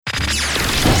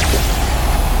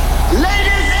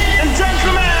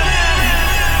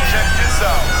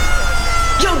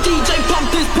DJ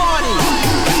pump this party.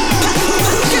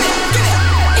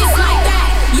 It's like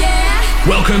that, yeah.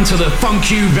 Welcome to the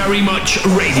Funk You Very Much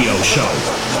radio show.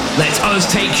 Let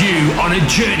us take you on a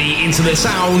journey into the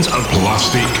sounds of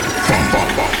Plastik.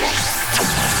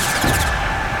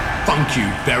 Funk you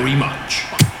very much.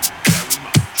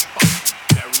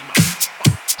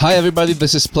 Hi everybody,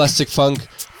 this is Plastik Funk.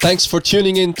 Thanks for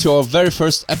tuning in to our very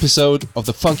first episode of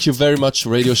the Funk You Very Much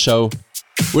radio show.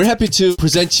 We're happy to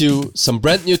present you some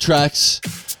brand new tracks,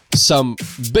 some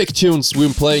big tunes we've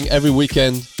been playing every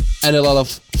weekend, and a lot of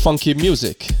funky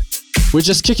music. We're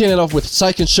just kicking it off with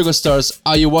Syke and Sugarstarr's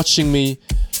Are You Watching Me?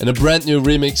 And a brand new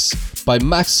remix by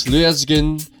Max,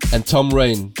 Lyazgin and Tom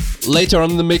Rain. Later on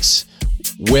in the mix,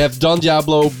 we have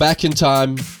Diablo, Back in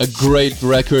Time, a great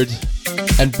record.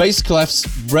 And Bass Kleph's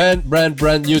brand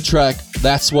new track,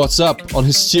 That's What's Up, on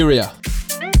Hysteria.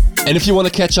 And if you want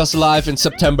to catch us live in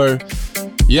September,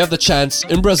 you have the chance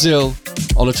in Brazil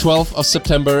on the 12th of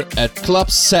September at Club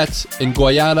Set in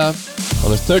Guayana,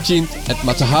 on the 13th at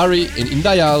Matahari in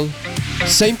Indaial.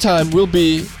 Same time we'll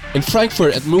be in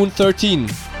Frankfurt at Moon 13,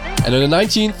 and on the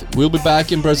 19th we'll be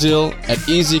back in Brazil at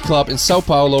Easy Club in Sao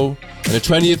Paulo, and the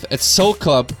 20th at Seoul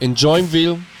Club in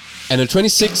Joinville, and the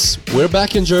 26th we're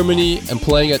back in Germany and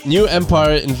playing at New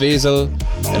Empire in Wesel,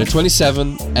 and the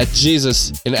 27th at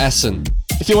Jesus in Essen.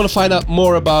 If you want to find out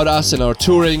more about us and our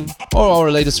touring or our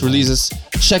latest releases,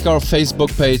 check our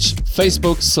Facebook page,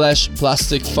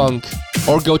 Facebook/PlastikFunk,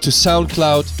 or go to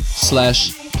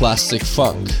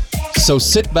SoundCloud/PlastikFunk. So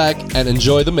sit back and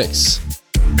enjoy the mix.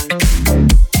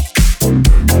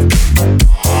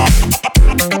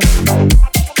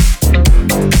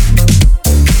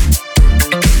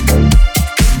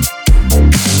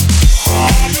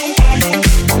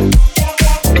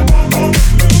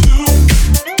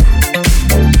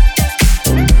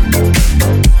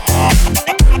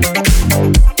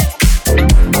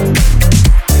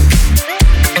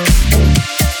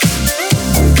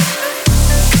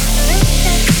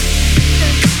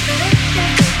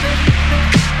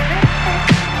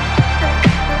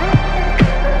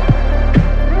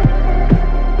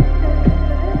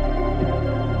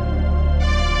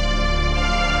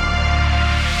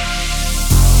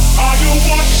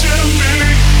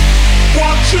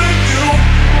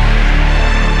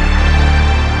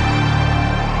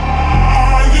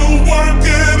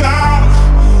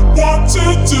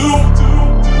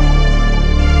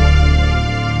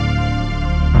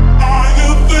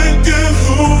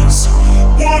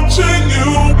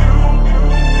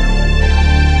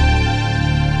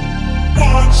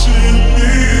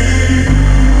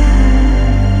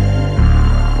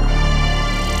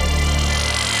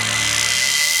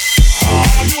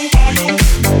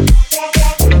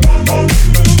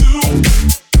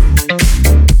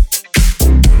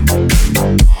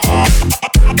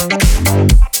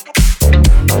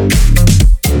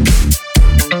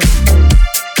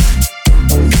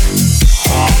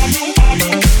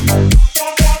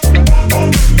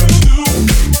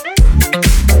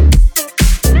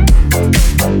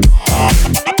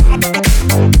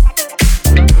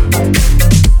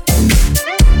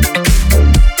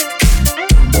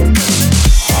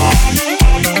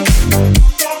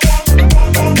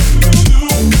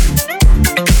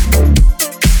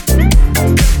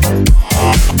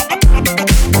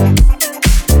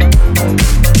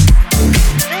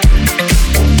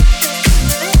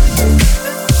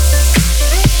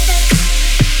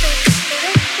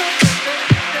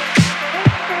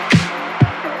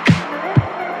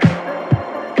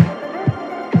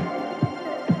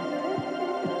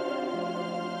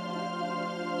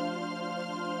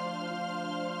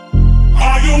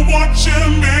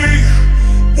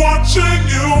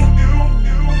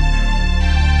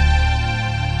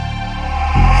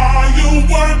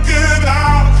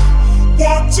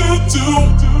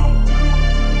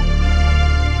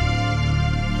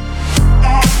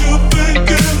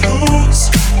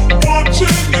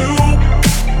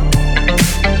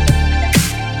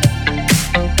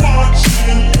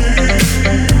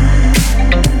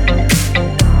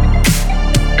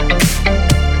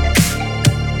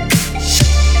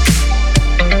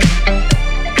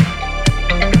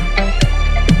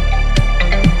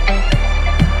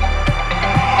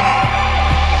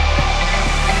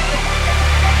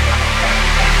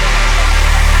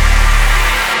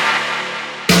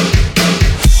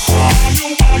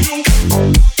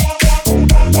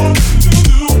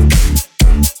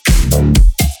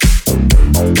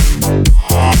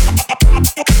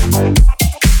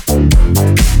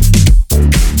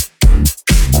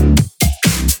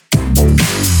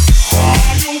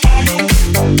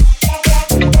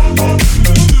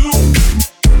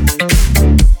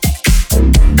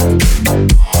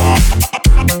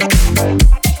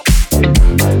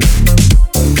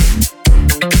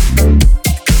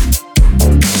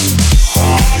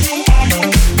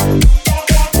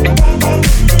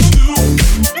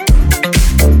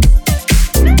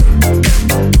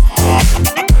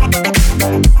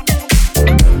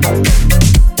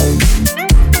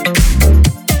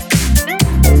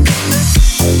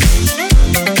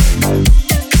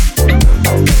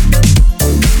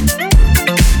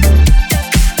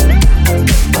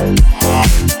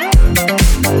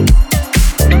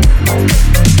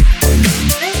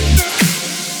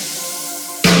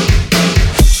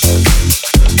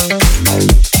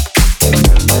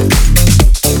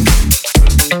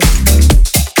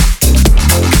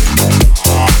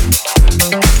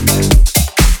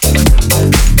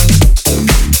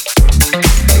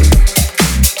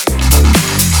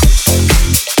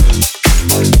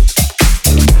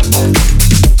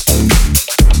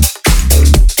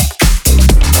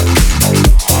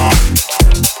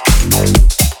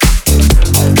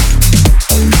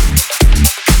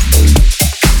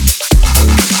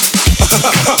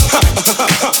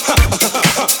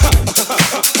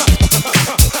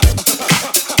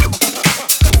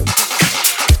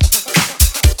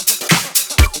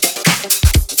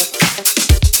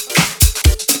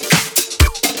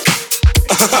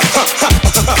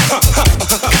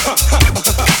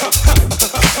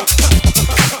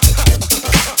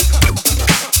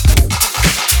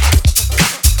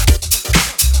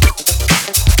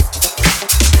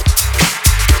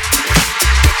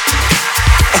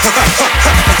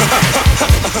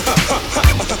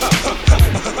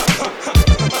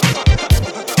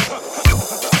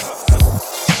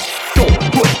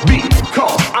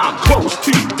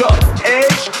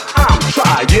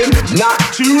 Not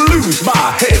to lose my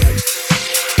head.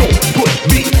 Don't push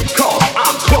me, cause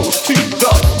I'm close to the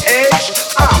edge.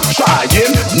 I'm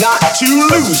trying not to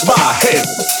lose my head.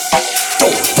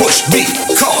 Don't push me,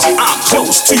 cause I'm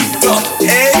close to the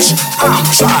edge. I'm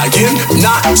trying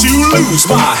not to lose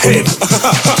my head.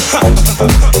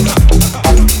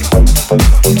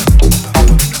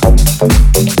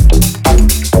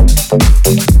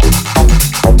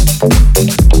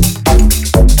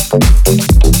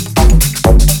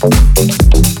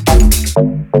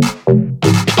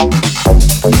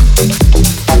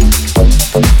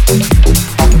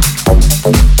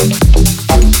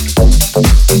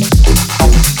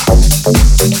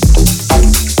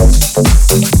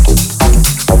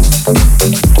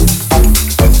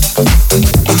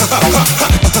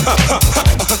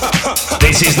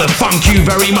 This is the Funk You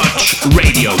Very Much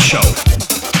radio show.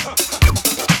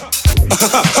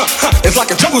 It's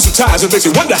like a jungle sometimes, it makes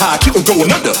you wonder how I keep them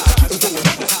going under.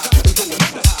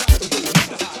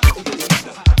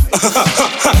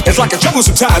 It's like a jungle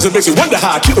sometimes, it makes you wonder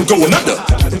how I keep them going under.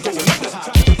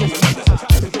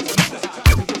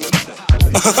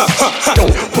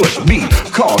 Don't push me,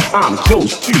 cause I'm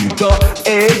close to the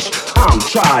edge. I'm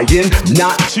trying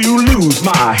not to lose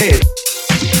my head.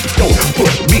 Don't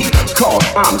push me, cause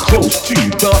I'm close to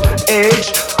the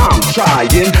edge. I'm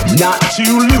trying not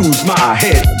to lose my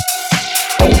head.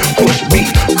 Don't push me,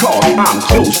 cause I'm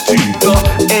close to the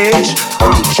edge.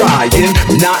 I'm trying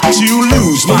not to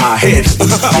lose my head.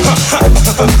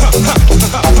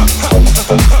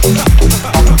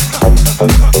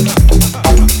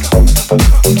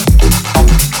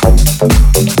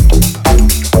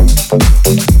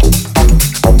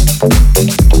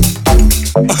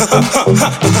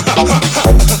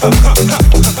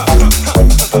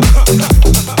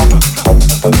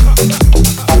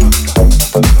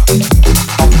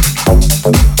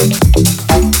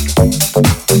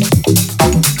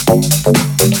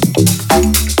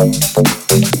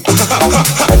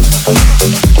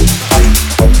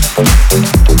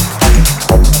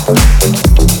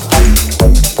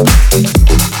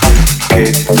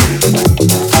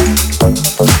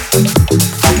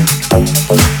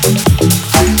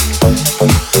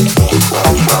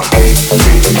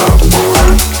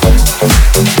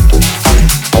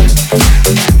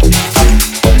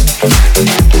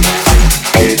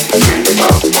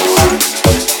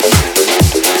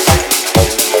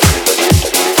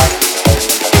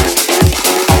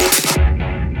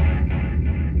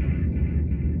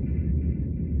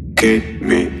 Keep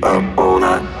me up all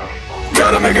night.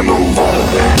 Gotta make a move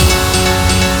on that.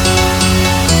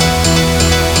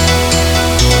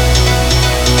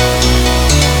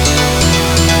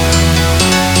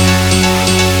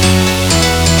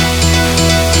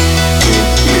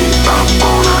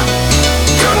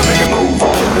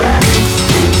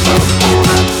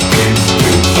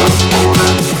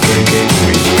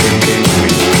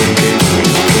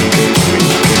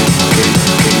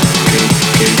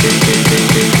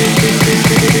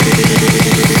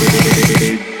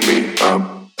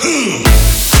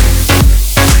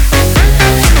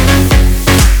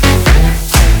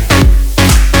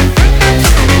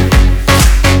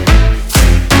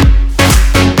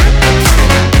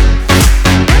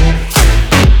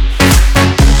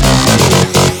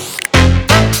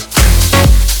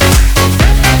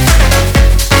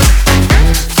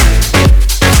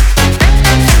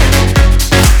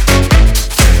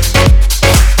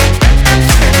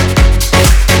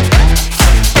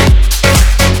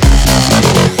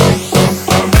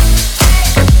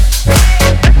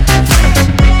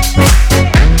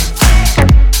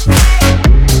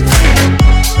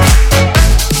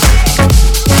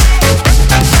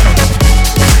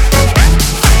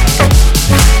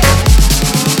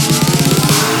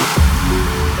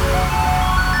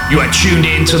 You are tuned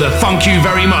in to the Funk You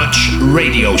Very Much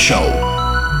radio show.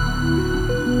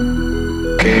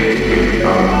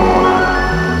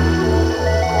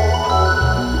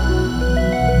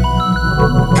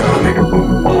 Gotta make a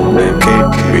move on that.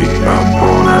 Keep me up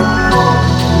all night.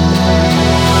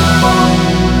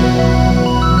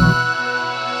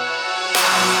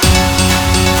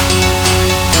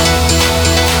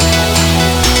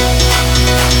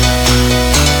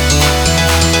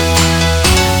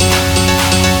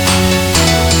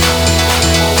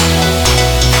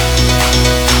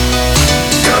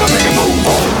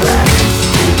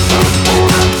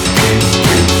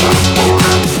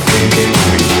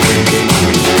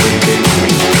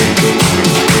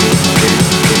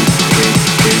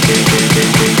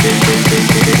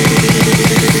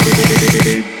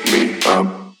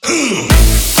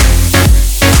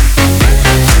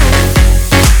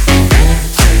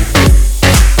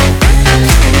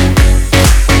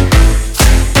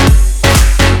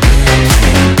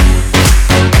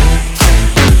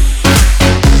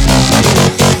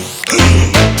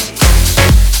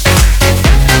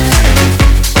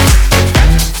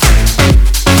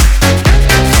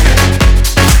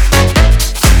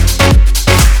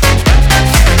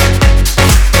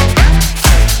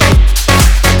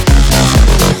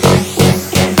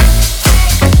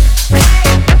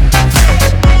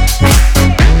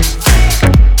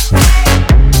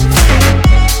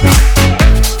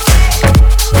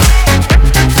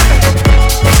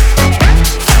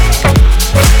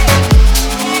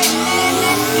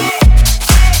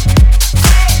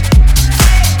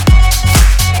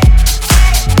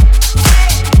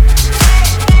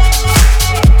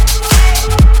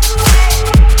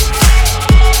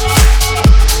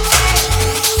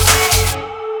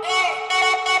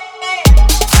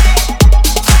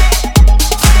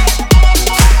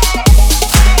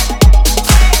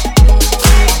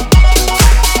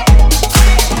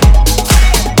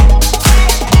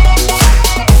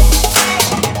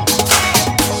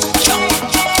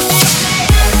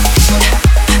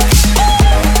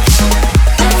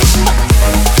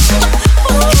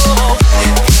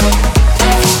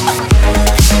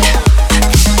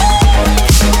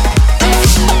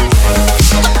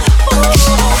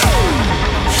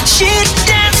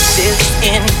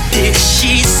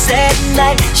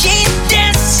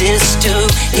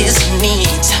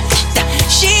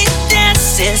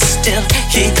 still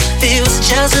he feels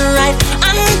just right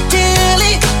until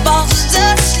he falls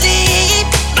asleep.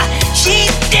 She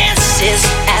dances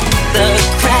at the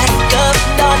crack of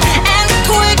dawn and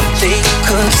quickly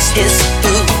cooks his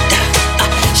food.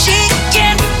 She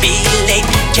can't be late,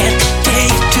 can't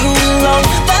take too long,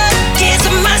 but kids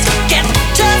must get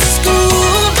to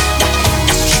school.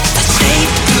 She's a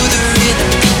slave to the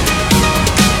rhythm.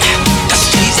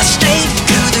 She's a slave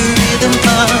to the rhythm.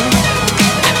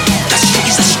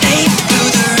 She's a slave to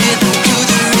the rhythm, to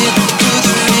the rhythm, to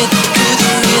the rhythm, to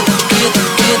the rhythm, rhythm, rhythm,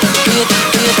 rhythm, rhythm,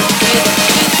 rhythm.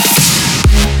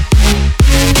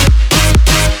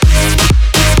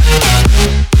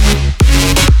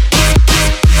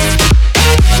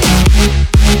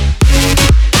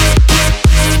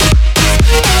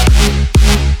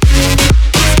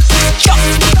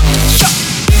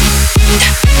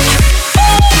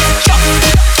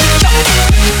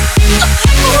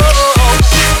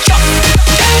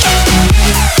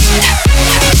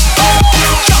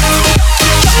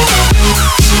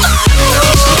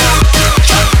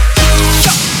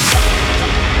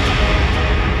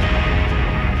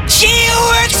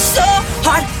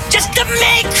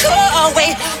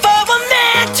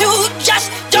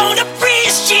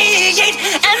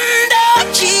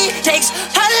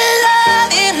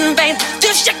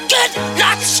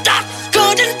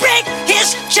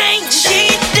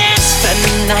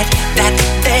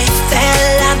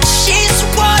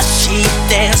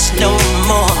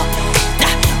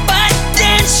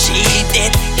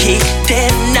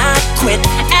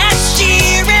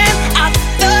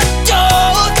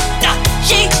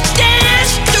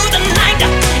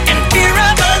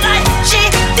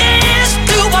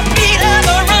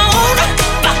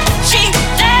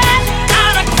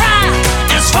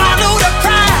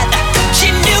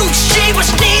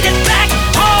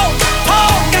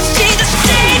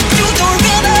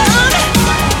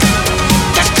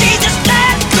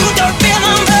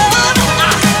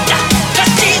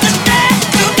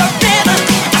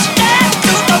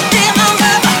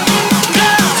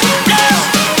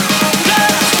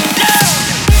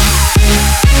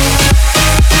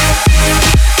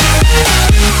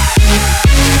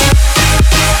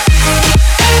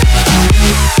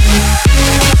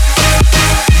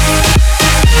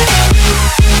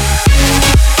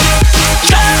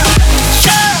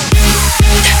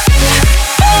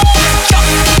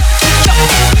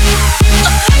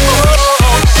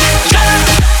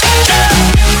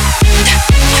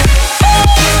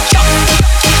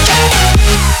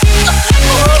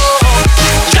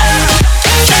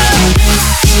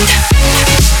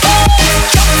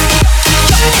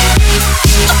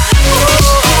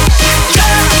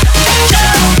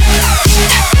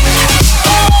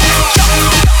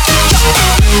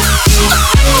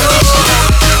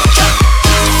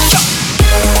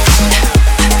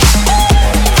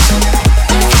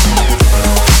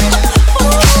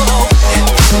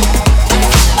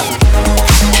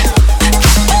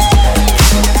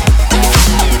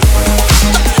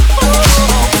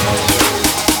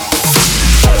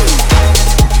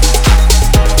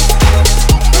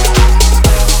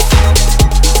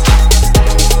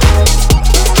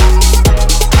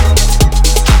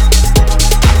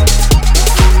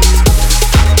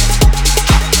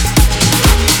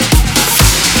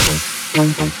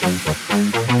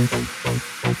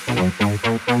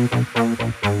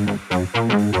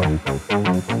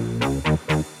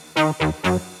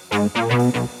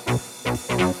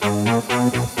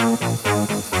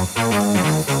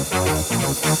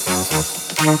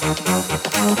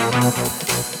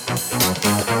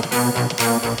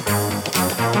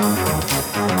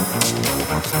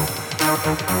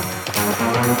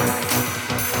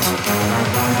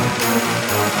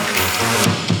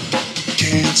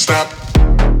 Can't stop.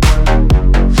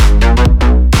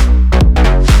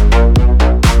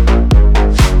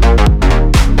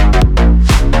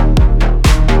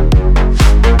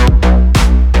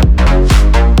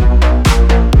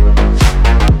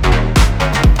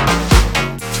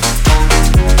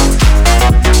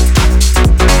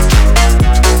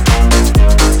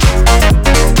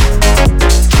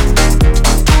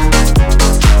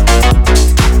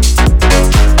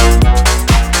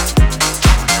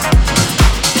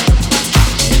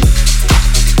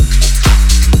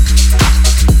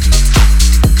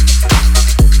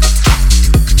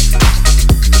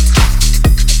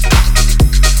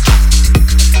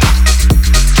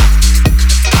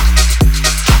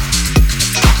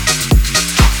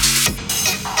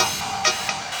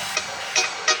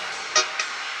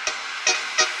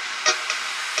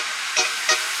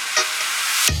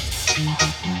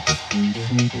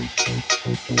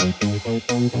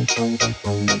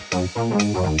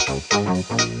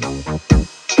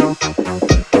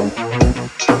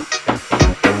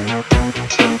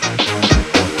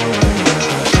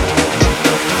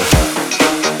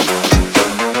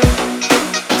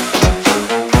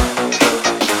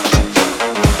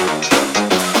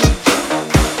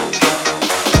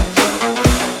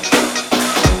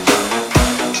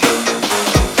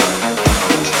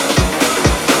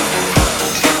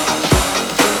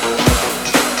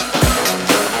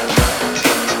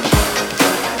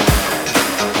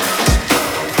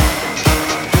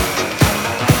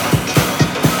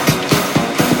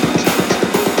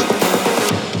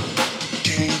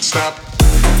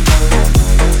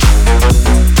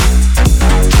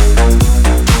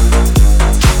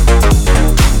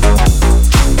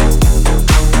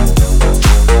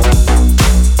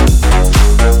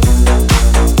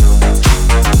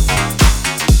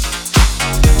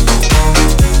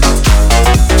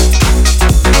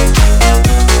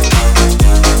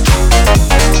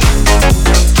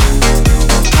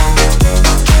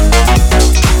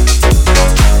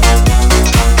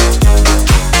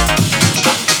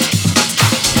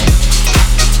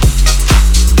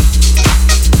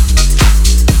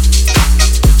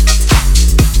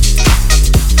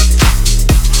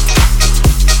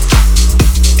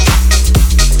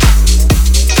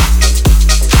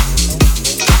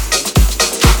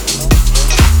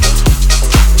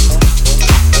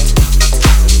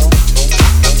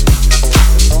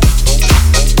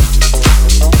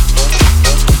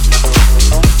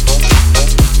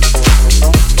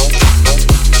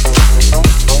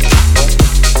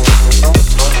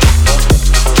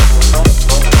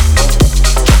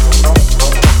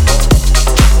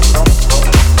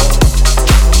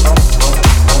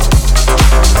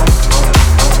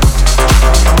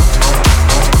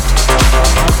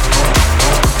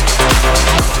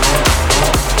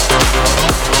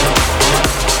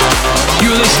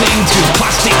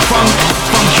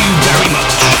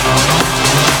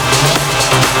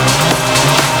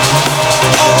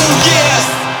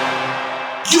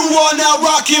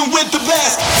 Rockin' with the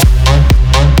best.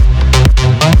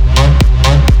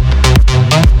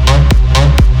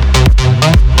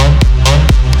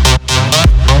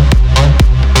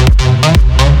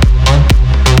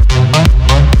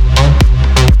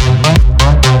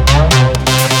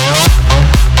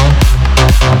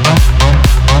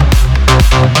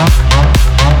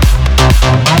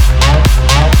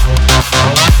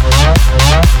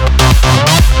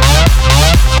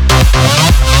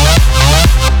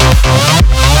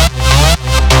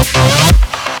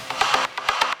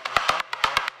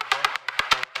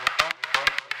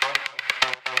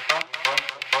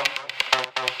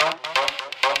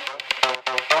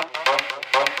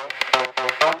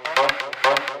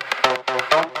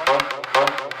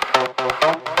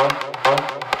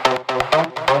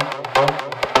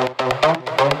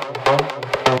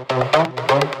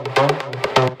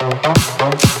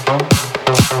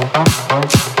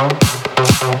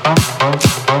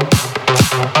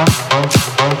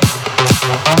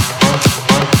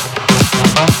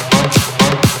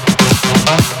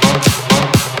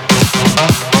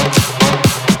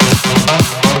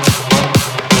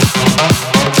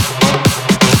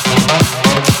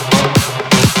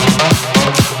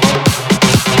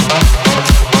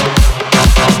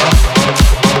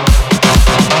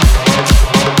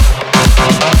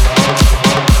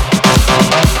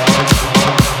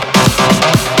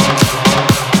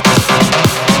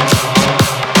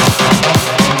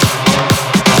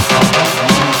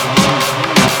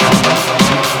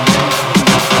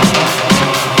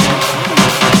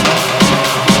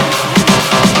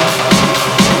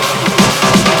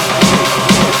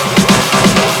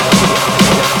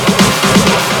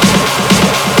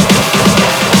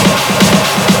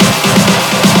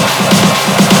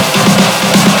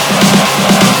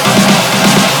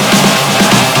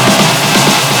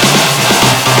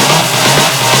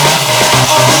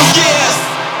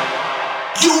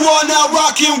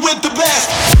 Rockin' with the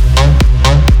best.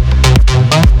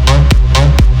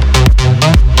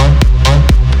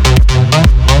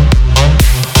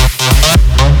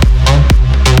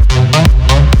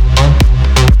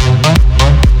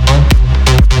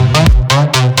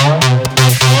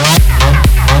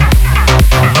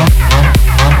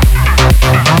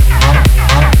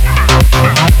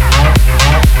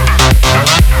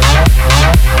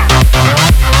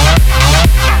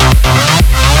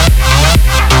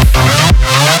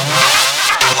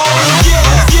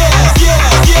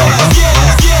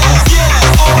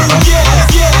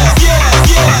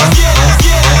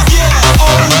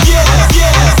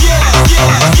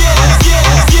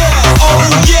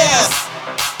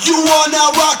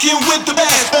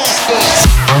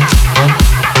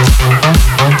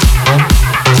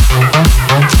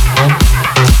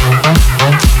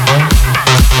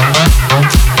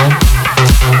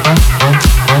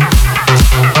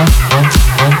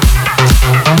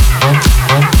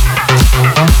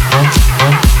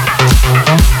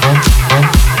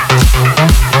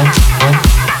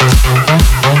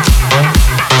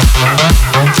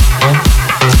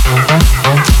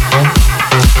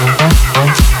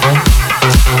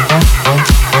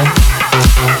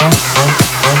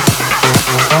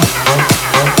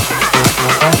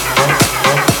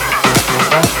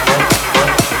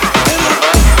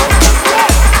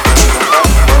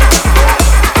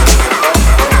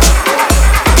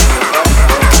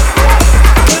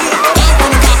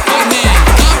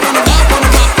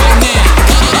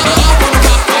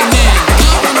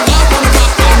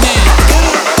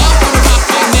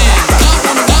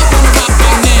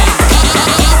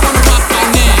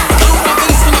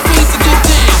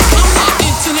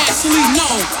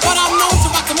 alone. But I'm known to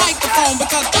rock the microphone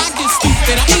because I get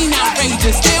stupid, I mean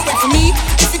outrageous. Stay away from me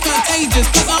if you're contagious,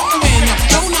 cause I'm the winner,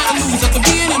 no not a loser. To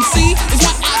be an MC is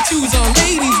what I choose.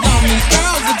 Ladies love me,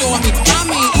 girls adore me. I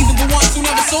mean, even the ones who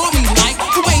never saw me, like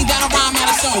the way that I rhyme at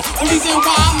a show. The reason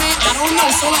why, man, I don't know,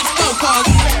 so let's go,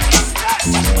 cause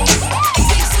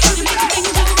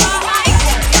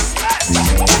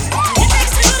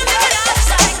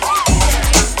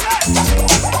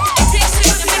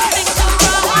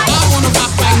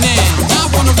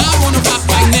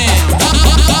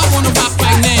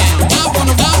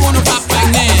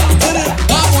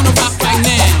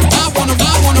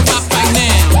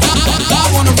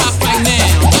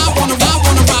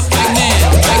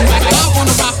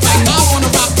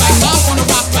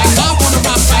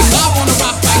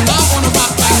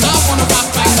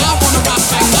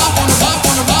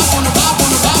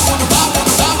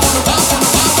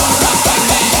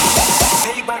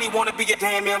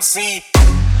damn MC.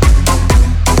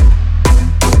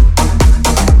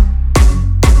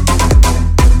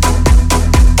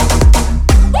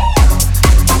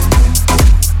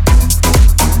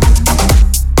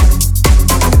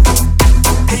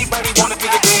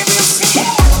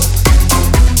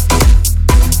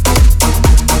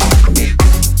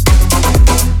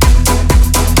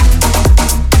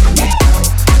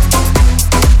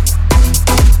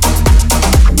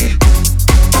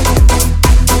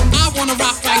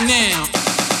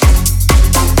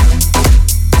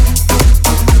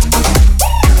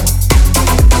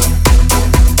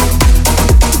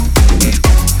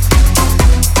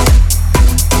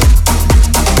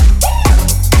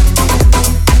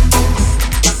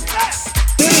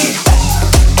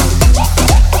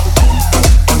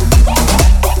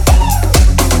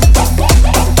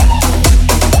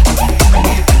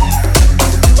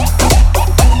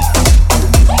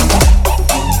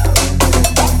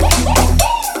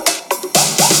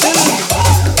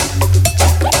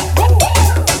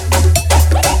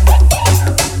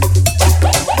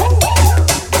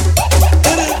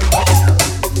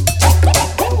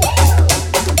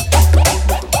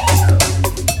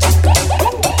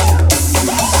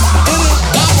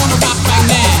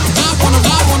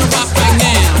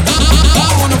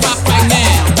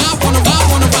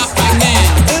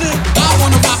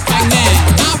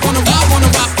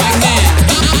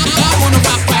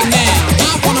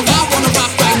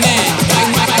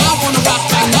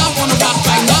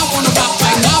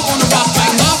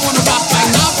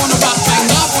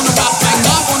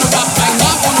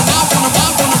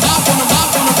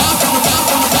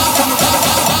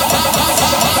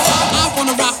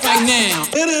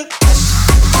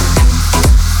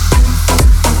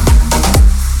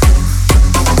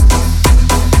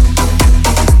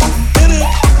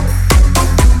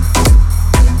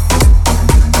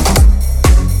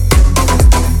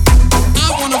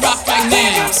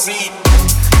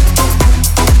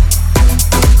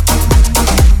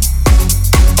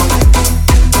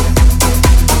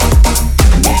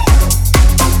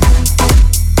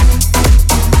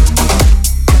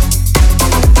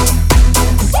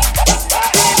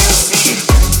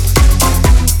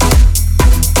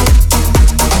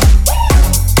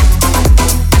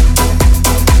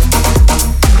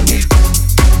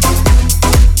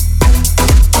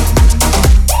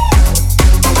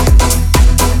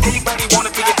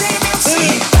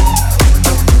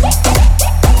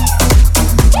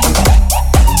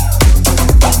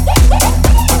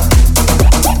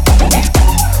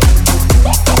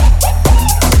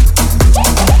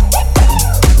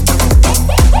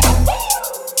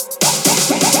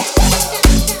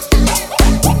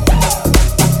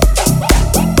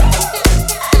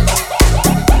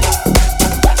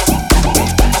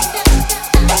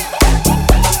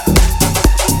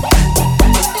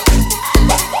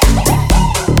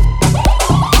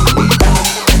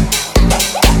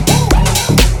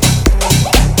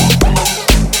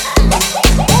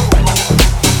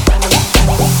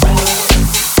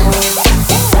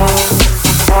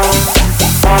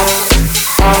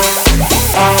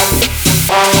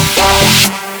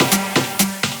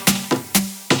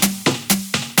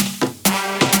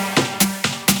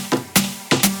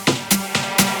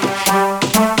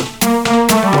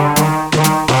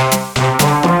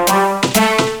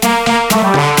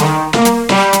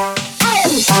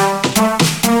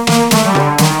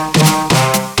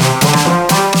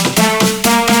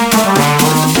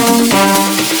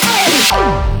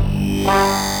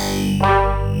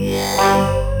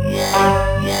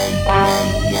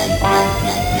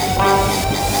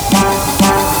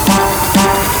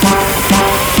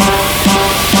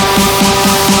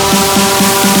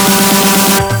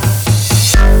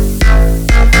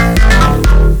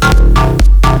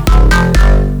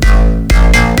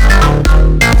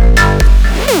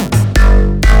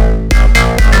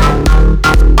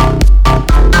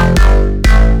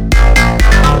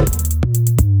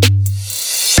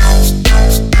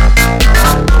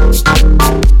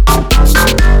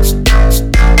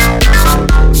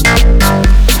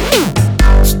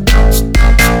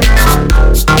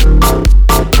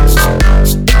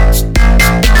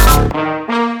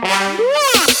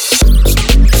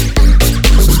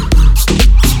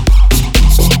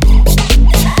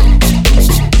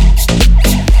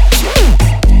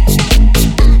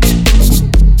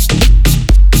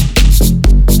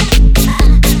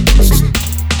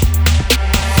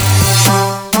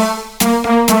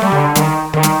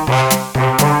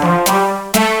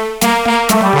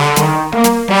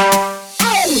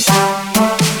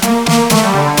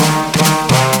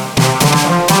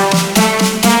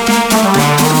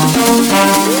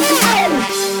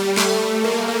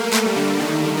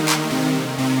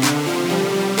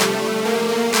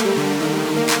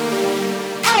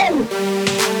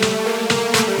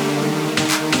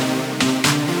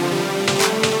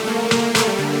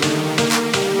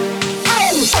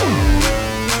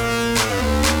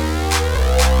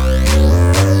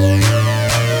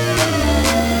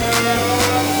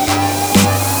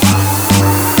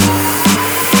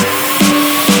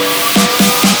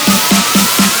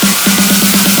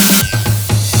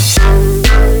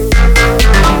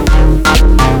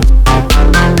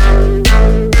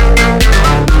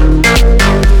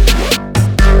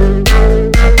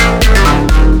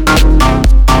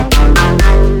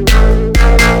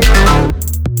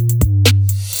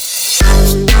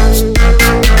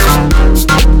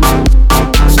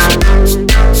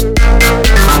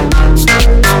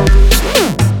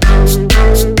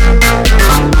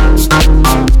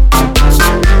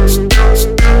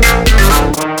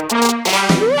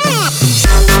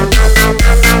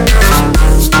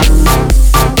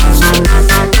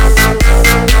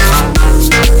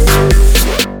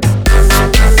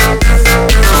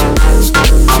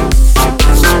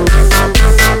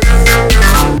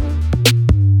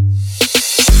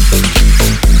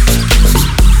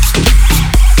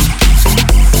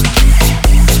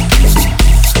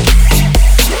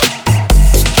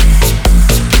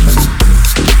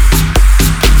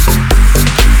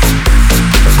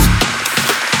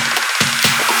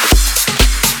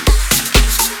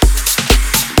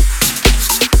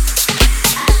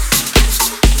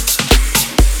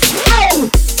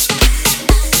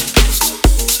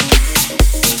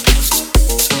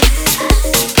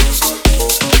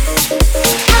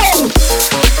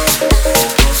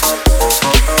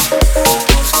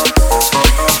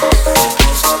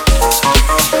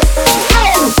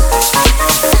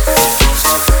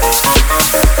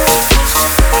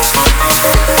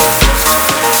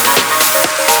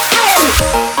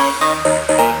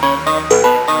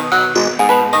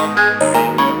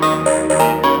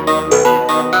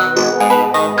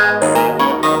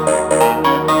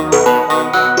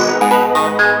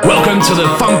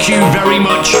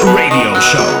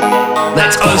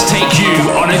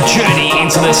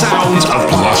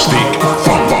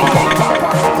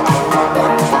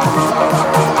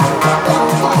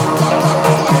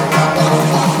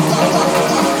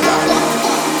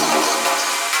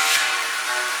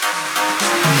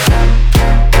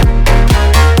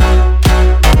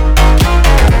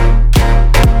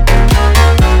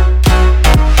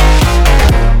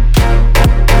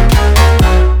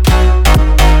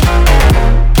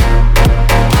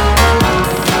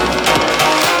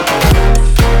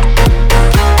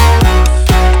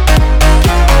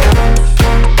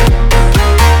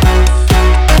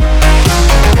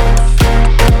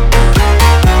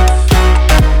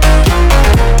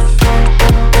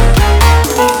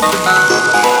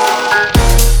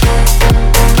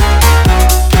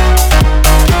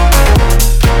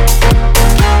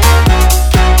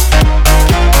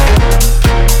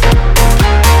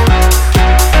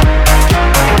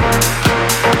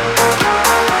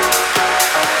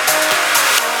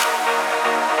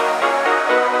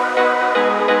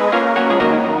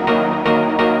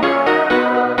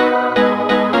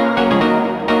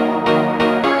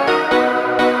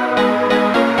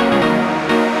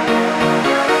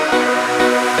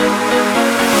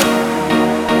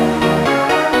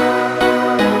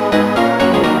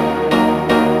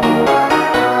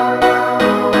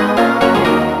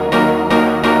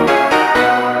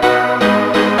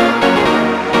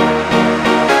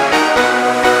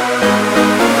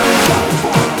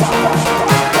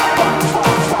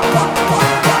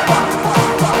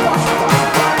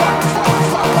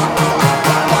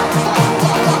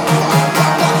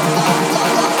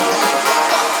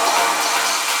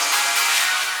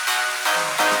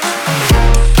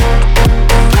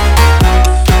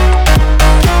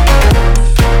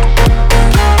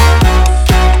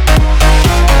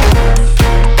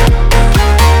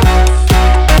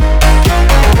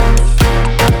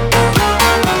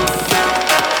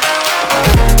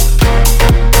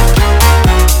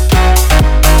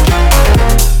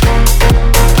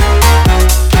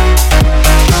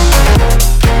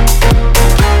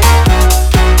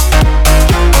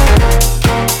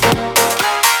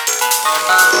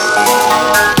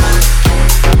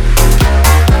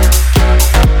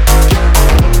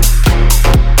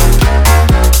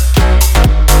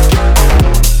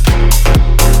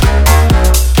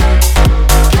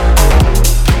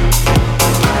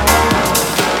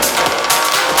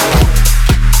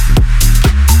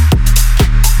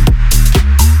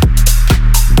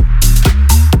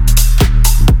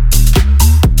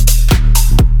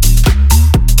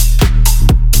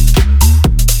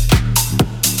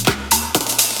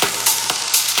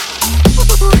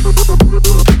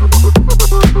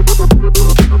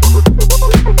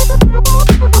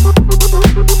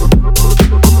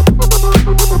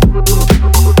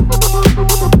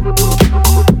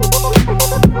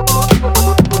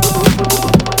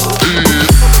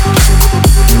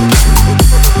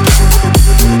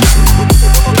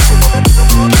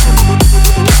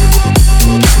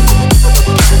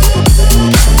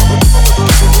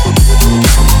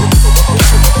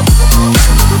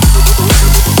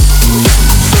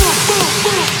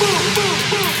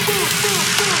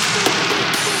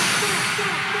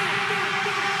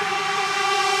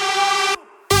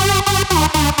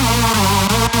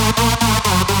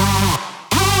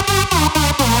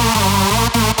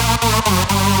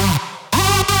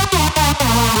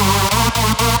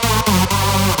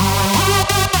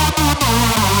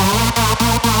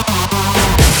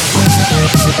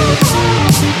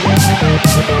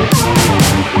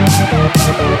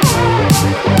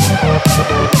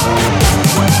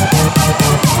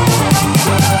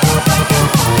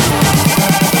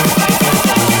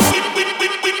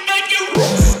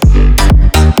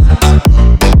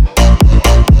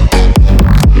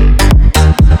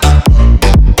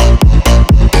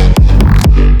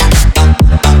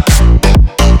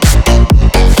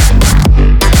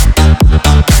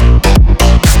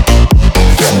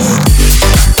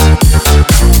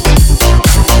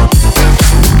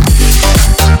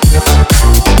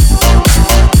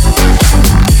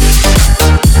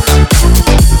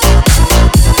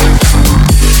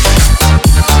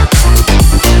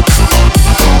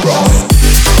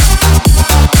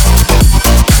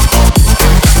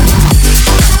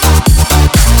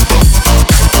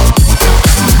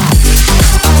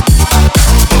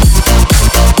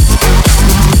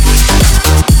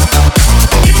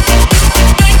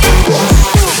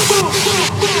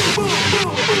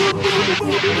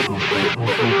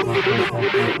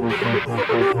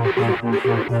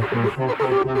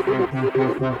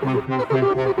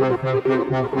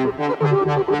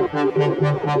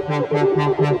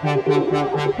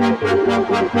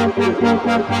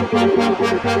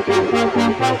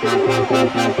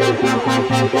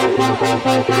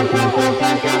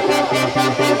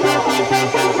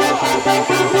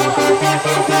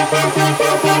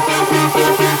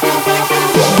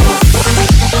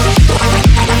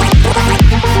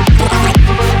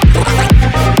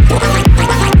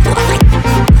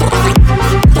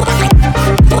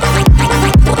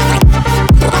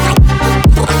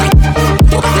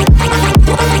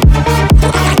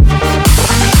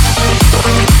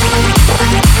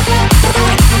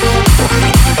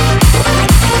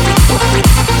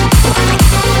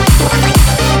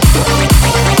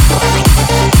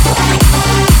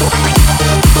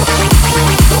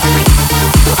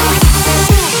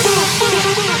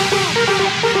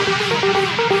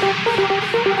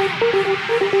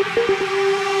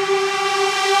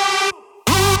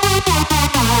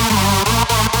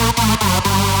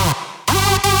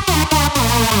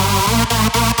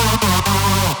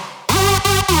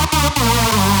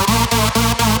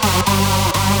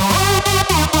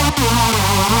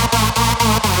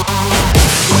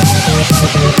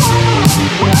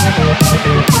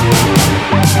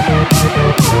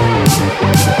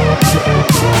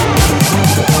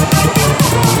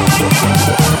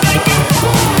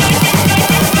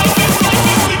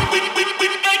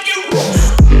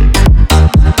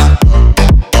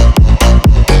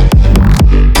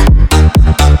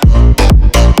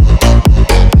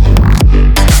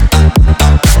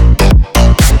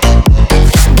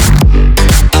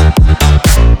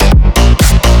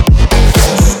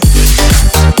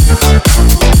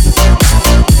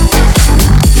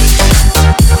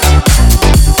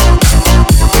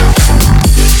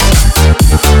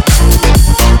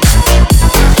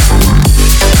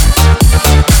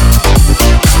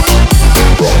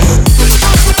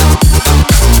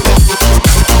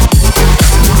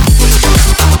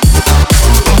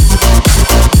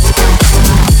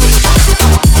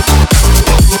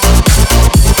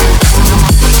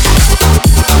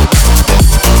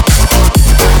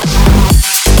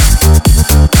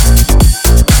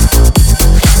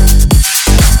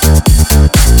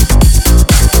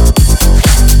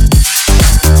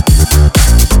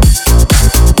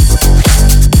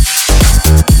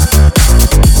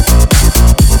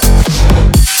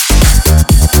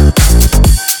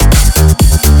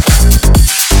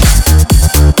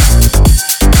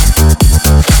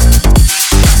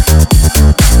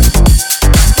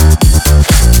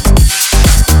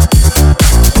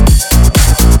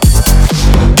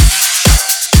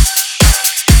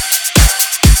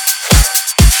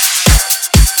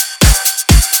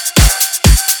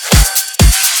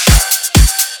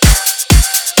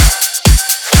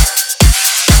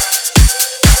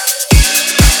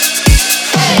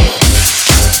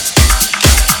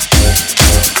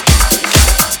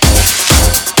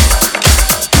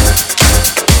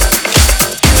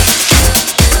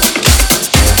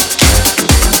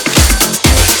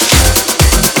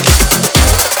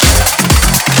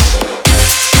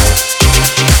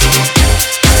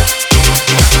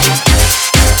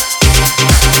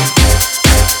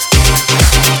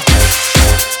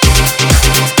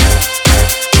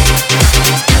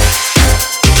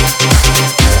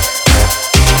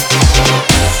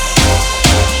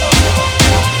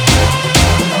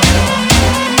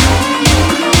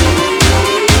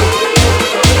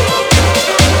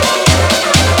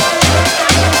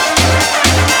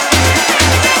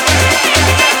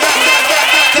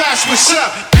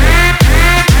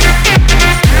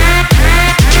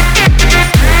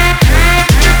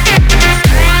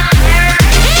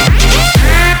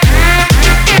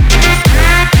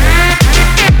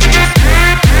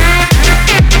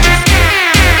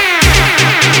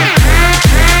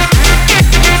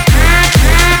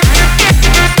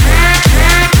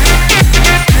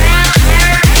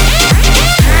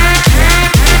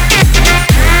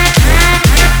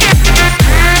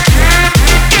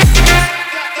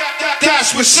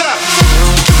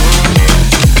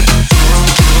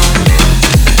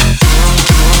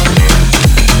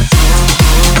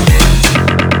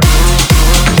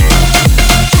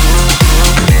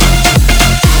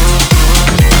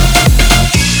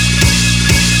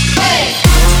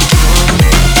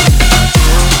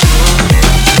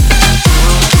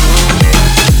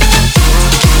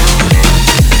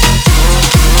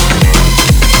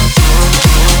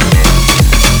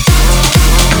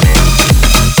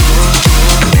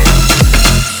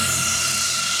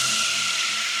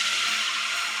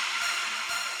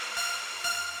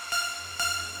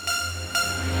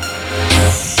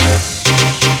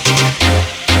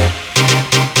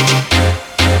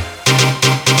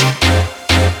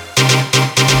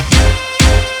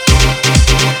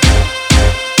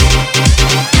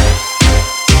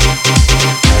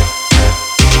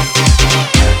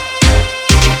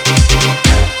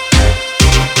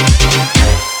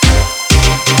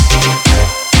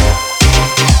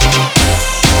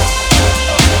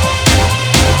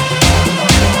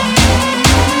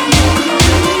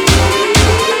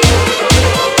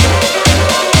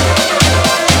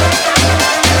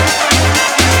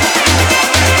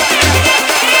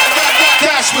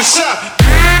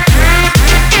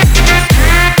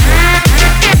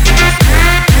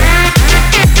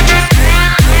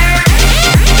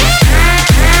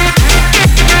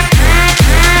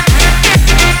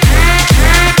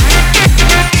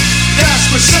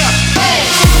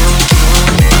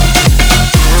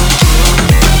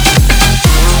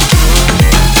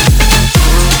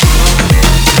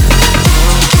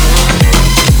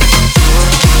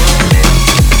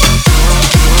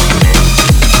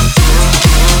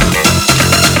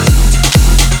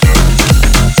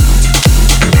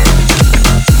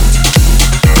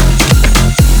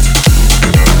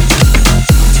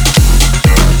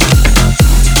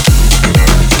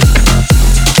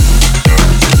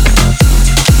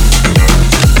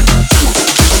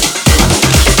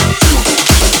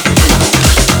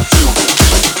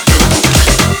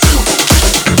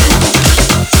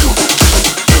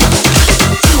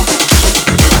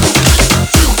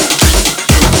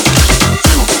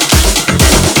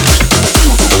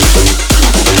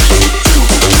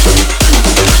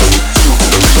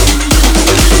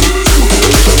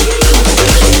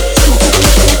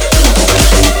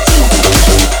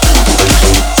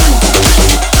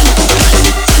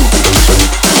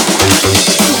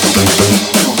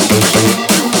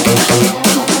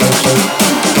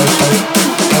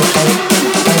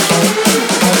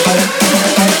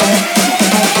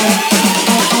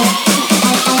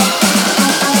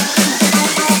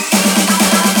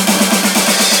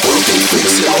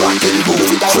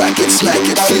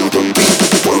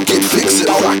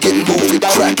 rock it, move it,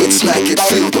 crack it, smack it,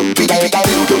 feel the beat,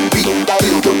 feel the beat,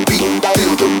 feel the beat,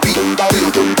 feel the beat, feel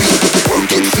the beat.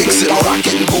 Work it, fix it, rock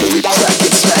it, move it, crack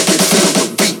it, smack it, feel the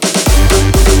beat.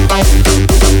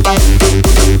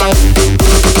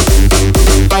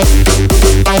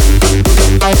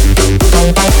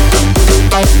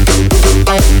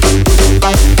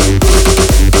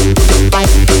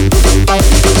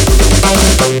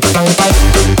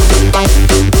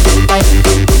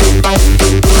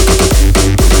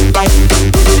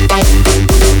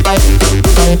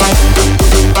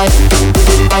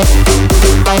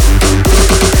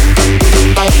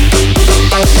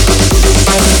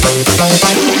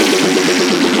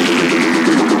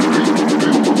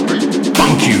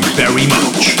 Thank you very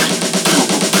much.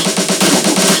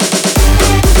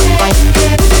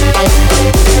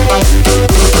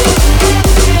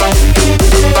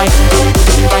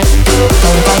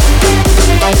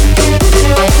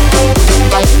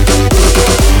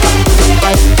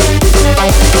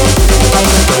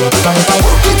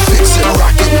 Work it, fix it,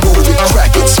 rock it, move it,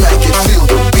 crack it, smack it, feel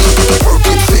the beat. Work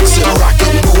it, fix it, rock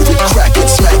it, move it, crack it,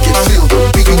 smack it, feel the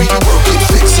beat. Work it,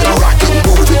 fix it, rock it,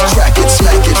 move it, crack it,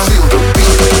 smack it, feel the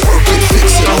beat. Work it, fix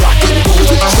it, rock it,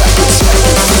 move it,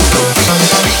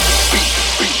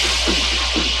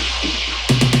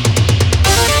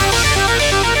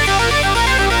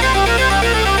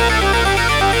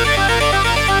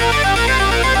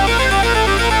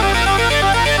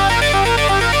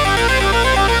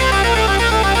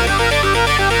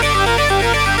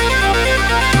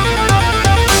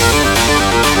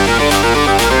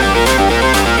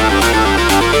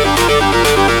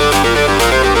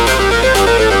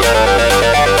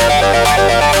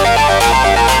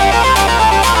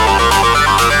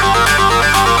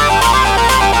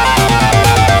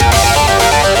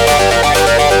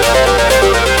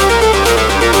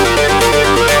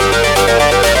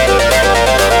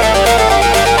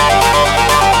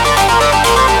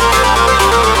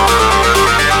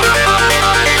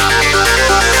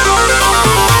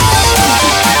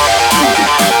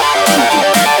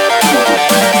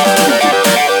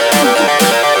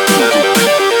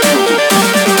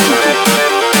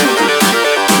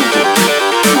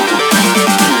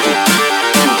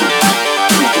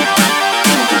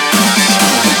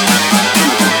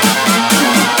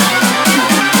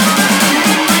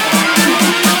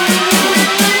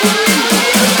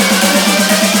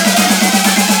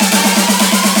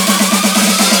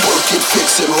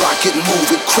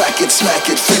 crack it, smack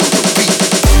it, feel the beat.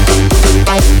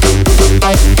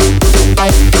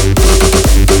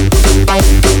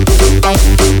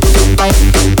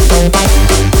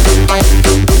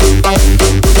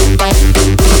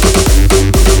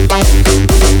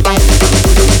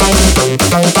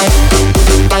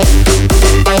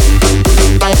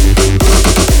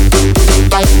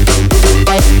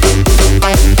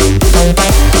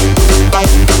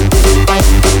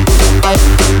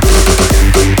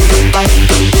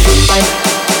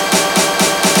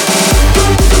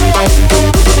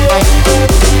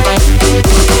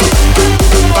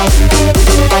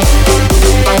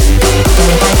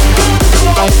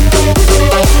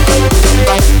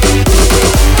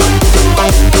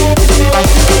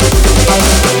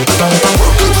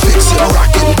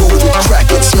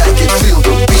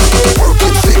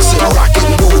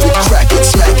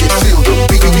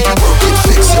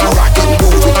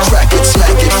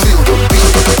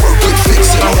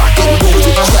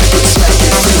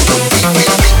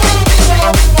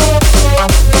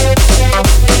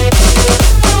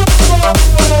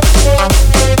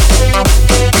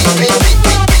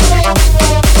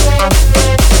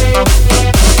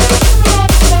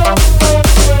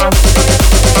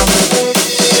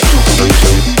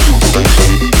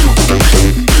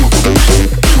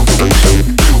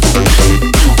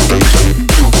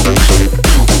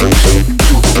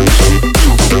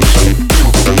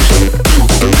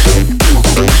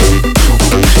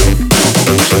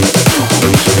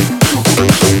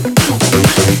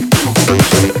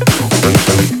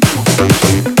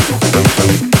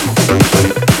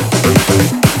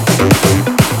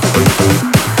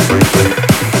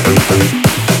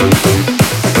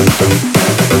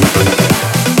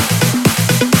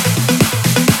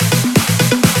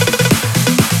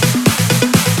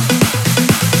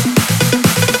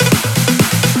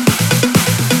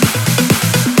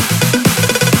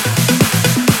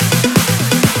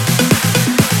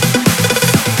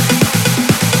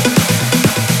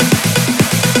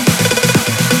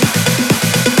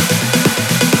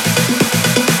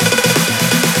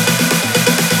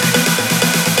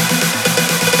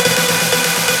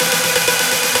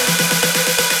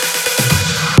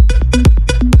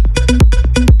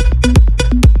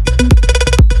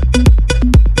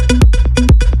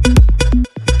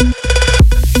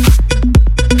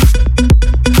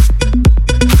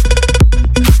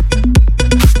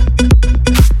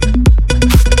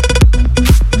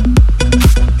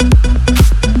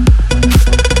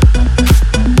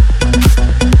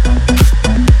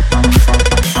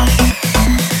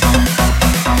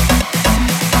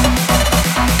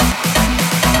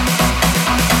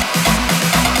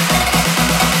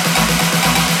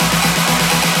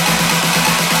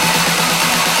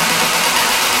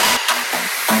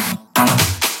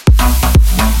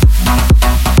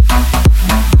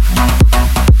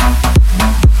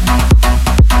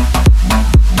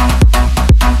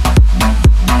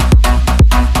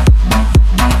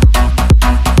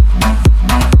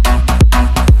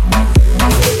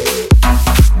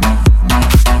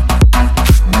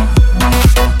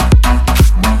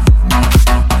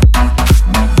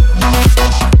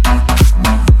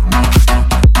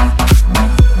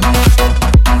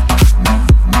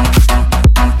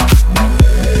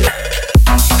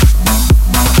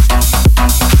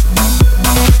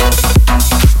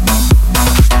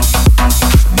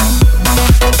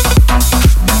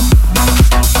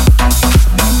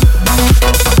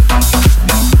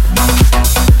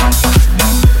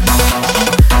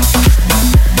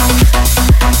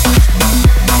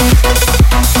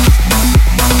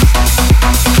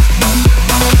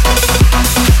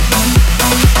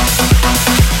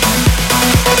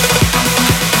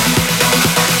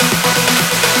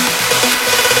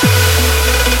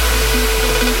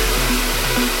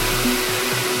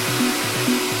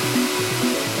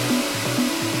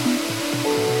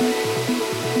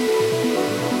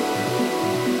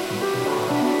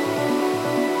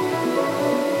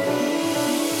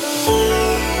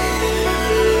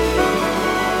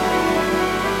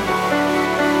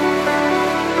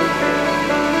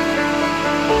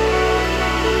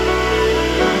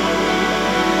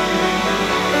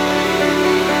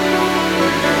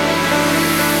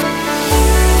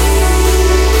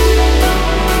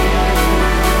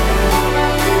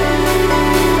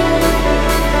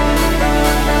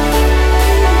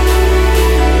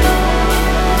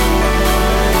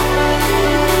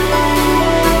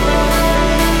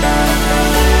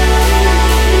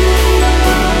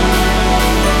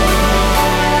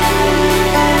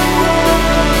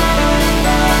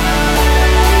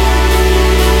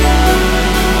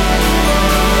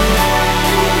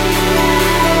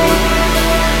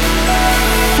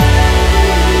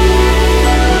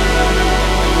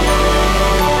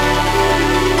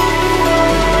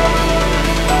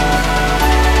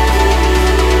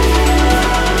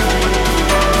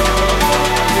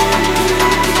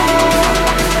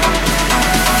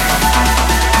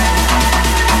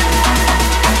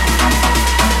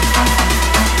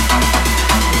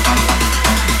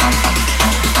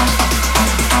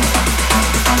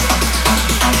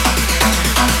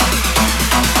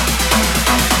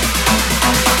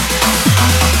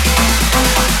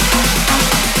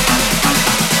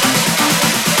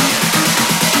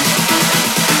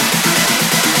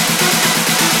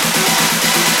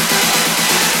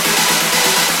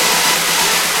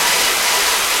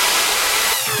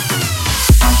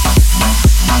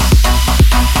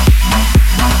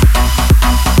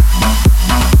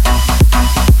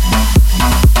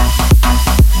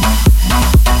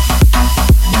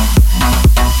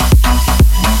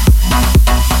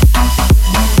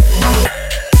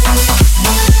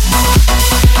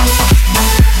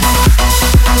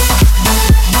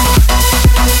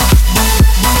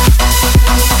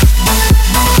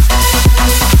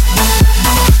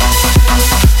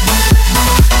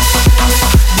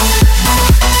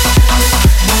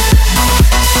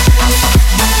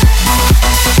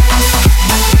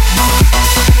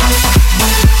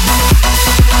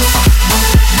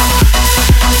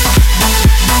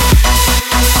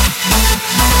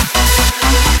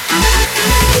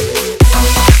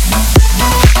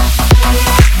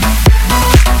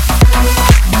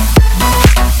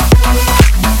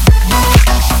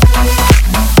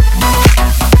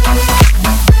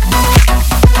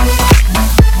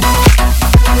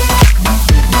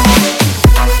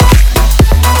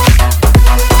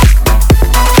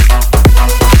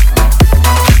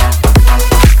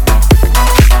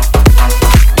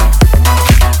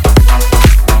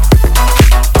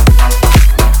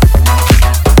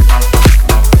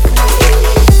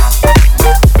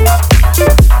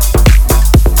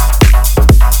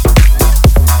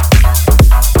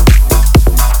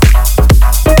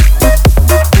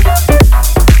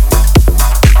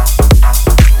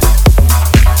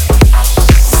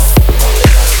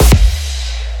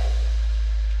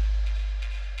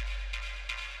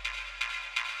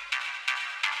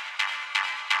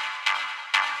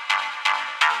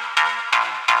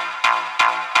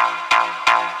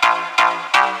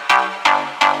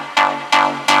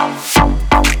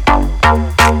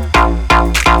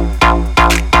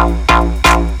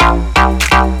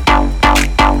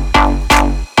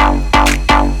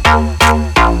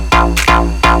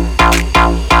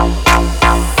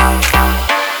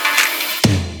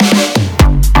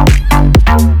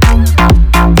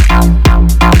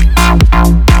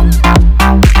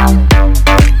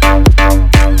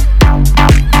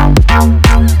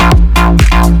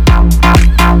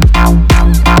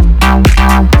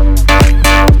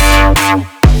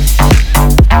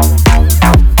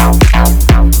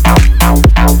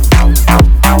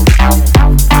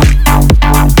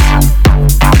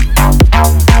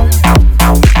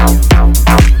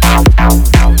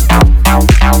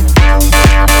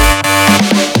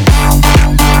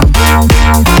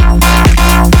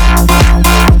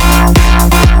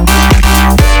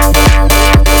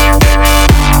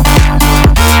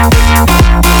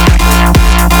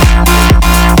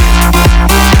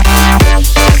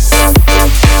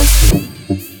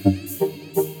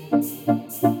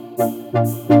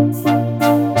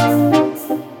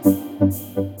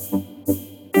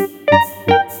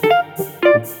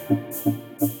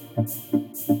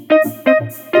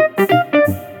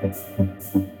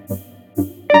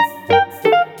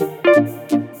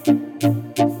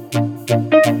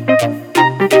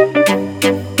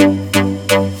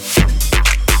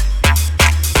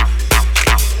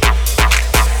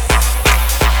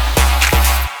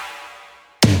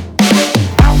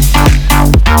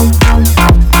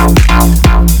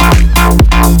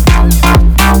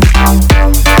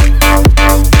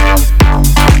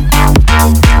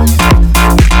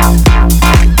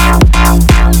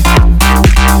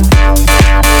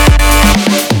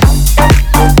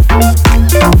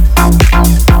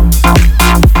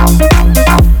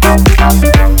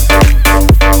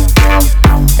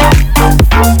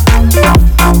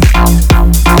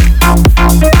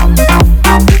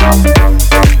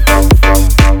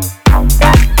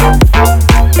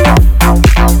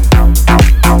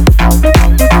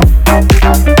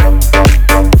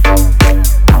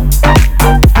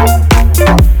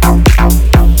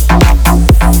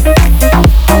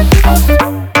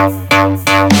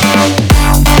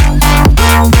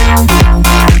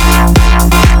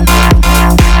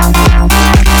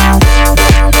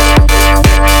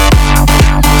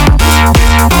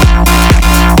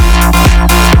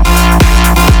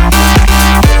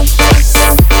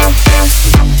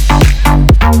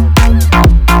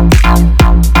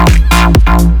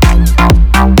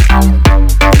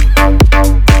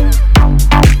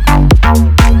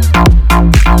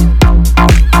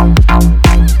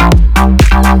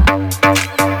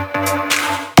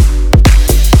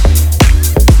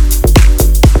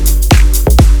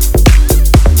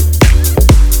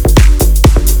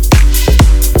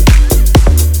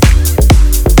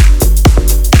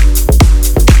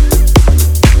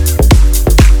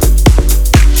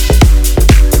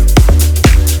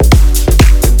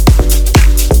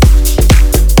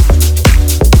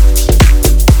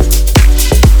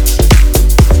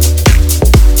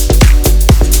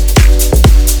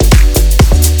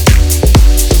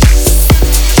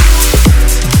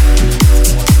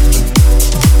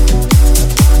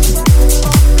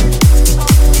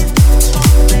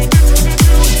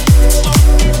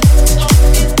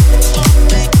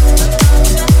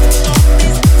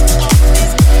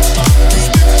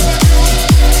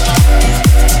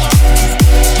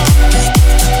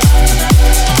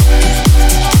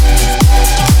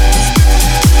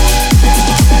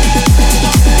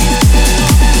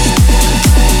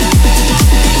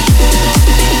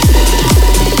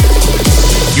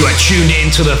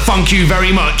 Funk You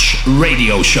Very Much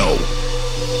radio show. One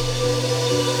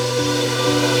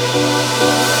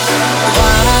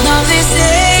of these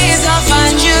days I'll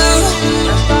find you.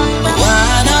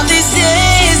 One of these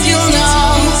days you'll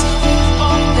know.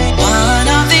 One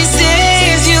of these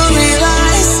days you'll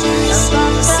realize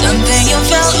something you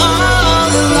felt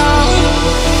all along.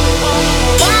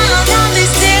 One of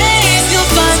these days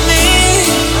you'll find me.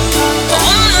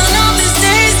 One of these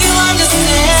days you'll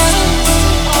understand.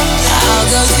 I'll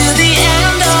go to the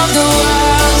end of the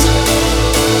world,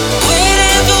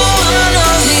 waiting for one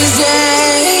of these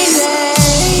days.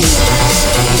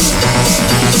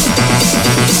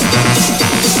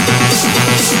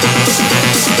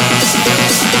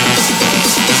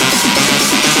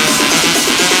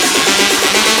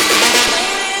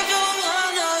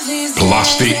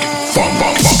 Plastik Funk.